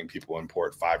than having people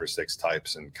import 5 or 6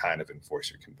 types and kind of enforce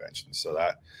your conventions. So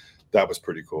that was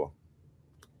pretty cool.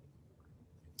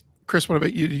 Chris, what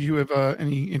about you? Did you have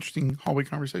any interesting hallway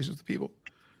conversations with people?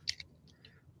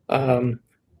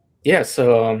 Yeah.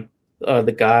 So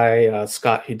the guy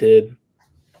Scott, who did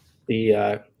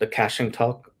the caching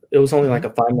talk, it was only like a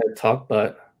 5-minute talk,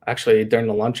 but actually during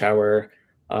the lunch hour,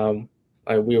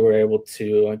 we were able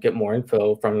to get more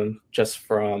info from him, just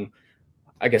from,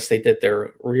 I guess they did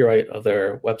their rewrite of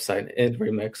their website in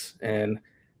Remix, and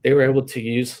they were able to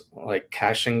use like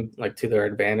caching like to their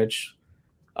advantage.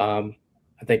 I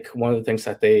think one of the things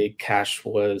that they cached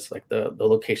was like the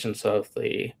locations of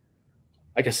the,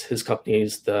 I guess his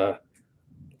company's the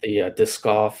disc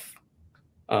golf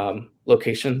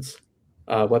locations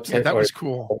website. Yeah, that was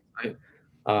cool.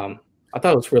 I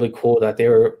thought it was really cool that they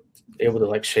were able to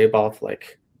like shave off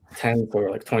like 10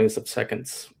 or like 20s of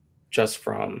seconds just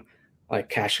from like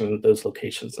caching those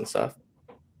locations and stuff.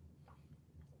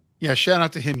 Yeah, shout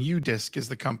out to him. Udisk is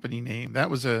the company name. That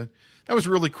was a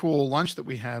really cool lunch that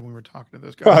we had when we were talking to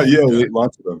those guys. Yeah, we ate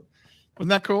lunch with them. Wasn't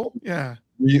that cool? Yeah.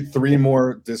 Three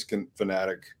more disc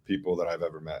fanatic people that I've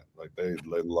ever met. Like they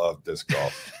love disc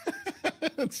golf.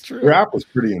 That's true. Their app was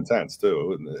pretty intense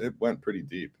too. It went pretty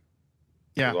deep.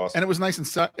 Yeah, awesome. And it was nice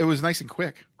and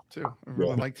quick too. I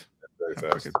really liked how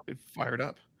quick it fired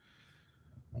up.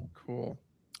 Cool.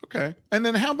 Okay. And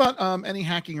then how about any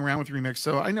hacking around with Remix?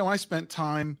 So I know I spent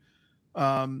time.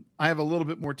 I have a little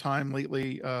bit more time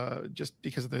lately, just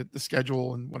because of the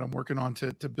schedule and what I'm working on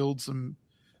to build some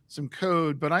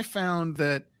code. But I found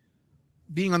that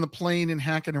being on the plane and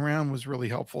hacking around was really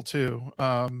helpful too.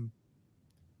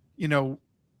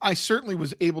 I certainly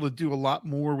was able to do a lot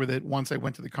more with it once I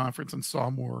went to the conference and saw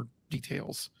more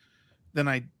details than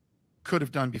I could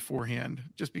have done beforehand,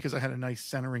 just because I had a nice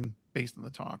centering based on the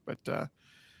talk. But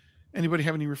anybody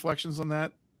have any reflections on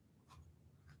that?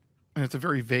 And it's a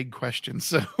very vague question,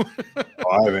 so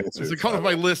I have answers. It's kind of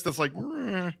my list that's like,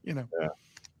 Yeah.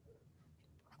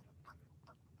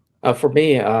 For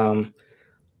me,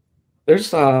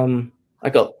 there's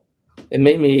it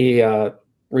made me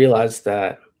realize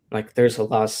that like there's a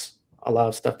lot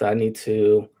of stuff that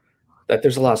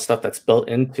there's a lot of stuff that's built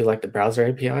into like the browser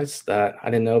APIs that I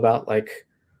didn't know about. Like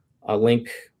a link,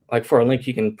 like for a link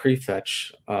you can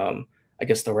prefetch I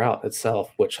guess the route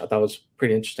itself, which I thought was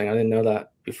pretty interesting. I didn't know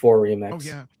that before Remix. Oh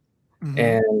yeah. Mm-hmm.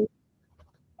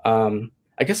 And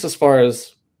I guess as far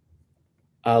as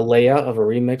layout of a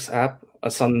Remix app,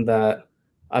 something that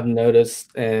I've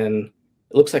noticed, and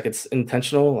it looks like it's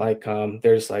intentional. Like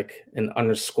there's like an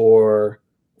underscore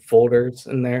folders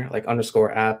in there, like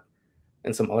underscore app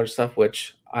and some other stuff,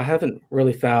 which I haven't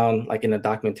really found like in the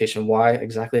documentation why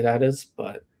exactly that is,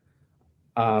 but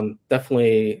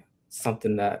definitely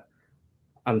something that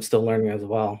I'm still learning as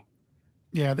well.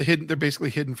 Yeah, they're basically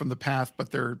hidden from the path,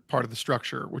 but they're part of the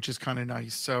structure, which is kind of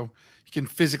nice. So you can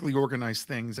physically organize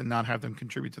things and not have them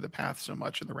contribute to the path so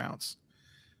much in the routes,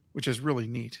 which is really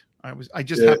neat. I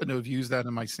just happened to have used that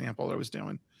in my sample that I was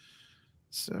doing.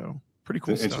 So pretty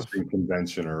cool stuff. Interesting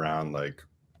convention around like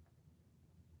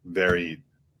very,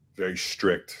 very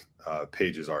strict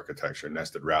pages architecture,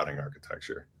 nested routing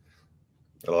architecture.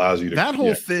 It allows you to. That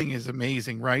whole thing is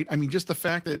amazing, right? I mean, just the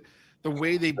fact that the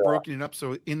way they've broken it up,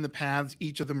 so in the paths,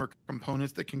 each of them are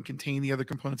components that can contain the other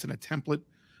components in a template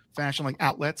fashion, like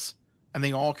outlets, and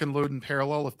they all can load in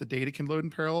parallel if the data can load in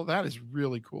parallel. That is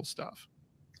really cool stuff.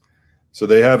 So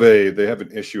they have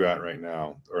an issue out right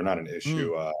now, or not an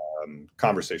issue,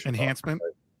 conversation enhancement.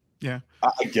 Right? Yeah,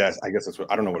 I guess that's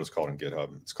what, I don't know what it's called in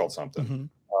GitHub. It's called something,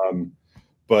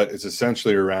 but it's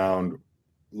essentially around,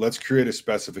 let's create a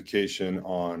specification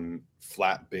on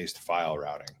flat-based file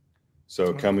routing.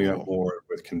 So coming up more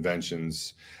with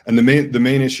conventions, and the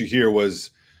main issue here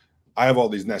was I have all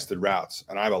these nested routes,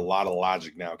 and I have a lot of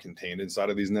logic now contained inside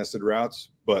of these nested routes.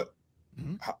 But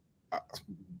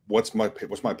what's my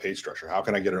page structure? How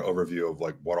can I get an overview of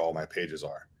like what all my pages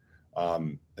are?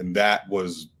 And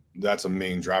that's a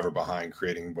main driver behind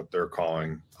creating what they're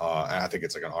calling, and I think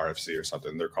it's like an RFC or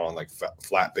something. They're calling like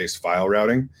flat-based file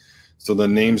routing. So the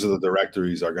names of the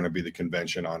directories are going to be the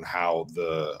convention on how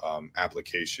the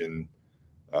application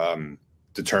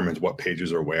determines what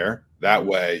pages are where. That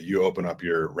way you open up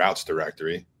your routes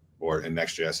directory, or in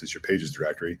Next.js, it's your pages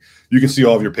directory. You can see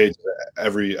all of your pages at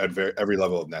every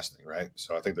level of nesting, right?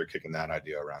 So I think they're kicking that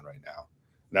idea around right now.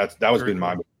 That was Very been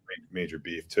my cool. major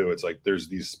beef too. It's like there's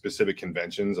these specific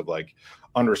conventions of like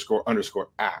 _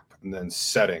 app, and then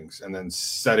settings, and then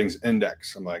settings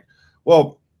index. I'm like,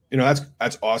 well,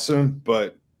 that's awesome,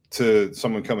 but to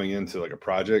someone coming into like a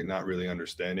project not really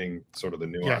understanding sort of the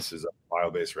nuances of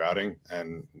file-based routing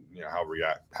and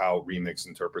how Remix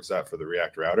interprets that for the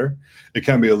React router, it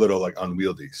can be a little like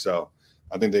unwieldy. So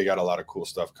I think they got a lot of cool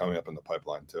stuff coming up in the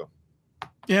pipeline too.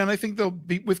 Yeah, and I think they'll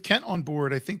be, with Kent on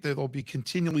board, I think that they'll be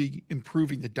continually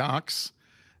improving the docs,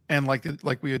 and like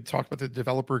we had talked about the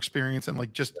developer experience, and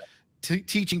like just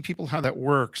teaching people how that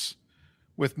works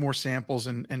with more samples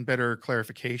and better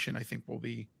clarification. I think will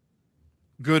be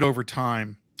good over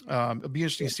time. It'll be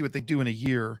interesting to see what they do in a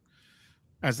year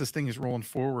as this thing is rolling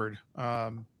forward.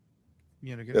 So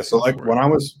like when I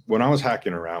was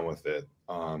hacking around with it,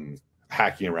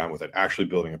 actually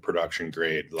building a production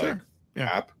grade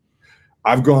app,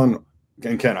 I've gone,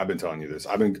 and Ken, I've been telling you this,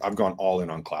 I've gone all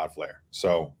in on Cloudflare.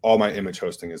 So all my image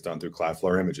hosting is done through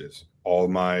Cloudflare Images. All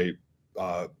of my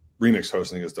Remix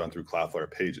hosting is done through Cloudflare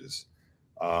Pages.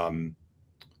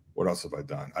 What else have I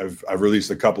done? I've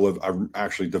released I'm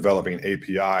actually developing an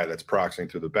API that's proxying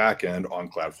through the back end on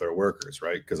Cloudflare Workers,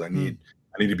 right? Because I need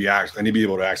to be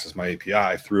able to access my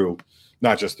API through,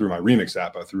 not just through my Remix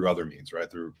app, but through other means, right?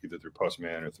 Either through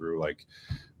Postman or through like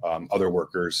other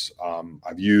workers.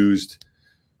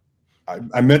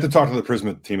 I meant to talk to the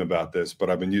Prisma team about this, but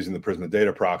I've been using the Prisma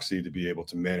data proxy to be able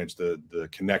to manage the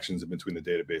connections between the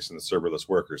database and the serverless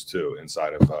workers too,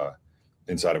 inside of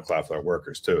Cloudflare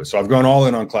Workers too. So I've gone all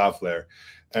in on Cloudflare,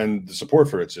 and the support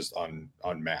for it's just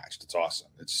unmatched. It's awesome.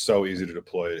 It's so easy to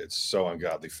deploy. It's so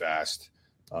ungodly fast.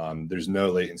 There's no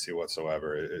latency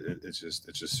whatsoever. It's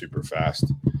just super fast.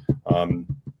 And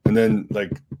then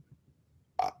like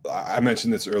I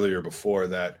mentioned this earlier before,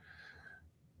 that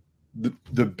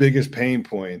the biggest pain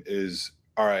point is,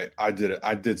 all right, I did it.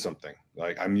 I did something,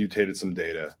 like I mutated some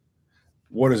data.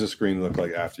 What does a screen look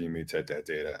like after you mutate that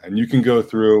data? And you can go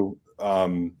through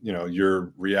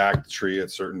your React tree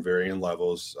at certain varying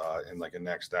levels in like a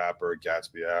Next app or a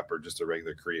Gatsby app or just a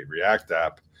regular Create React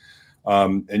app.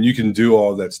 And you can do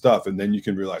all that stuff. And then you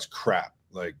can realize, crap,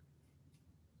 like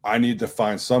I need to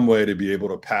find some way to be able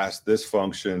to pass this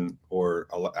function or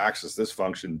access this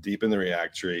function deep in the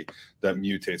React tree that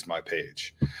mutates my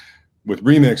page. With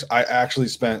Remix, I actually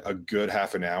spent a good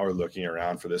half an hour looking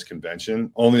around for this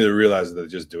convention, only to realize that they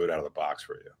just do it out of the box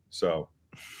for you. So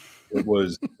it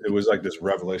was like this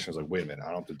revelation. I was like, wait a minute,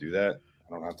 I don't have to do that. I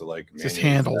don't have to like just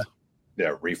handled.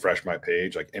 Refresh my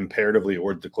page like imperatively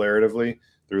or declaratively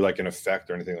through like an effect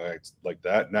or anything like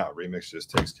that. No, Remix just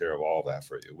takes care of all of that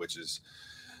for you, which is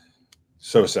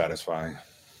so satisfying.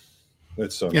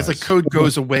 It's so nice. It's like code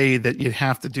goes away that you'd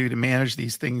have to do to manage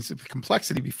these things of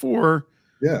complexity before.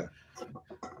 Yeah.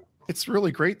 It's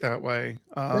really great that way.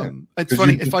 It's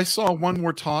funny. If I saw one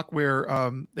more talk where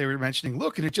they were mentioning,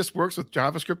 look, and it just works with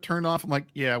JavaScript turned off. I'm like,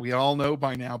 yeah, we all know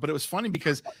by now. But it was funny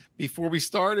because before we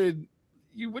started,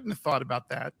 you wouldn't have thought about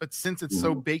that. But since it's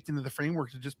so baked into the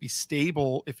framework to just be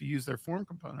stable if you use their form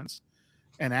components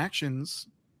and actions,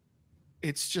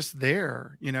 it's just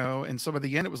there, And so by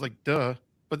the end, it was like, duh.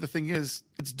 But the thing is,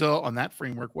 it's duh on that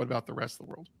framework. What about the rest of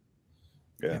the world?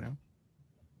 Yeah.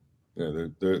 Yeah,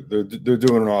 they're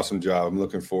doing an awesome job. I'm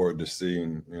looking forward to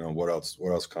seeing what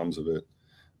else comes of it.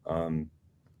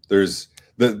 There's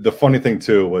the funny thing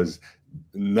too was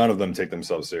none of them take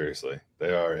themselves seriously.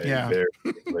 They are a very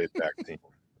laid back team.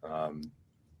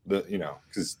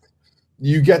 Because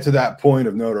you get to that point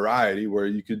of notoriety where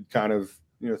you could kind of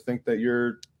think that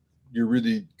you're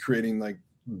really creating like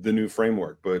the new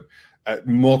framework, but at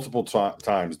multiple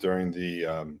times during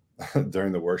the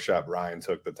workshop, Ryan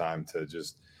took the time to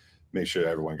just make sure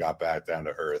everyone got back down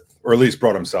to earth, or at least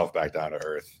brought himself back down to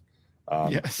earth.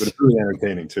 Yes. But it's really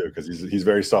entertaining too, because he's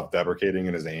very self-deprecating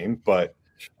in his aim, but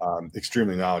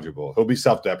extremely knowledgeable. He'll be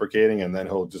self-deprecating and then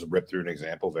he'll just rip through an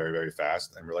example very, very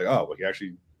fast, and we're like, oh, well, he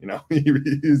actually,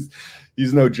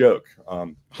 he's no joke.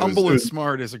 Humble and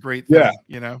smart is a great thing.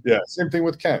 Yeah. Same thing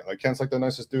with Kent. Like Kent's like the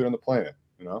nicest dude on the planet.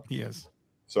 He is.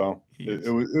 So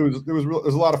it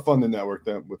was a lot of fun to network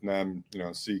with them,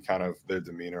 and see kind of their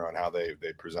demeanor on how they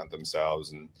present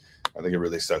themselves, and I think it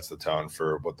really sets the tone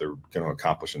for what they're going to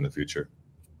accomplish in the future.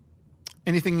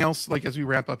 Anything else, like as we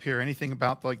wrap up here? Anything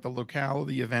about like the locale,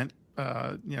 the event,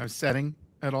 setting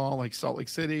at all, like Salt Lake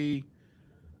City?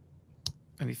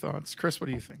 Any thoughts, Chris? What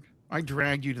do you think? I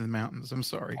dragged you to the mountains. I'm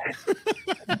sorry.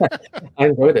 I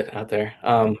enjoyed it out there.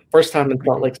 First time in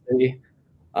Salt Lake City.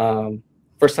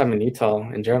 First time in Utah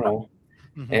in general.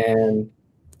 And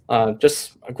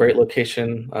Just a great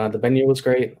location. The venue was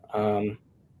great. I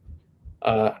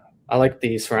like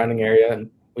the surrounding area.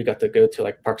 We got to go to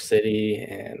like Park City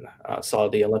and saw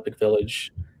the Olympic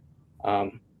Village.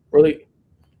 Really,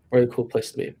 really cool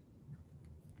place to be.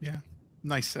 Yeah,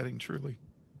 nice setting, truly.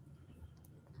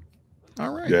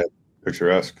 All right. Yeah,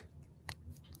 picturesque.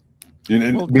 I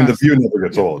mean, Well, the guys, view never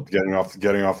gets yeah. old. Getting off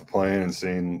the plane and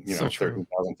seeing So true.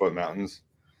 13,000-foot mountains.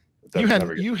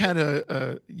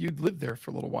 You'd lived there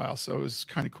for a little while, so it was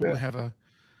kind of cool Yeah. to have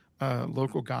a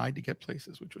local guide to get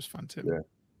places, which was fun too. Yeah.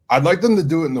 I'd like them to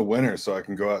do it in the winter so I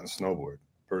can go out and snowboard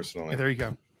personally. Yeah, there you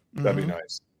go. That'd be Mhm.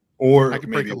 nice. Or I could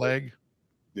maybe break a leg.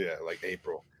 Yeah, like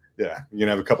April. Yeah, you can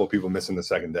have a couple of people missing the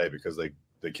second day because they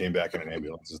came back in an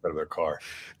ambulance instead of their car.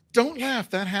 Don't laugh.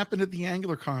 That happened at the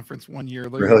Angler Conference one year.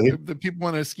 Like, Really? the people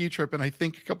went on a ski trip, and I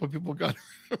think a couple of people got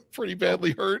pretty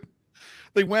badly hurt.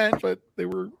 They went, but they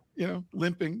were,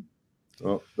 limping.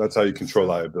 Well, that's how you control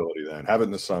liability then. Have it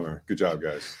in the summer. Good job,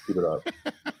 guys. Keep it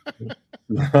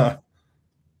up.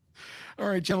 All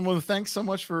right, gentlemen, thanks so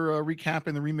much for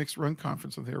recapping the Remix Run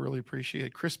Conference with here. Really appreciate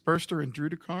it. Chris Burster and Drew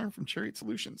DeCar from Chariot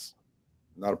Solutions.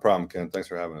 Not a problem, Ken. Thanks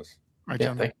for having us. All right, Yeah,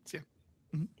 gentlemen. See ya.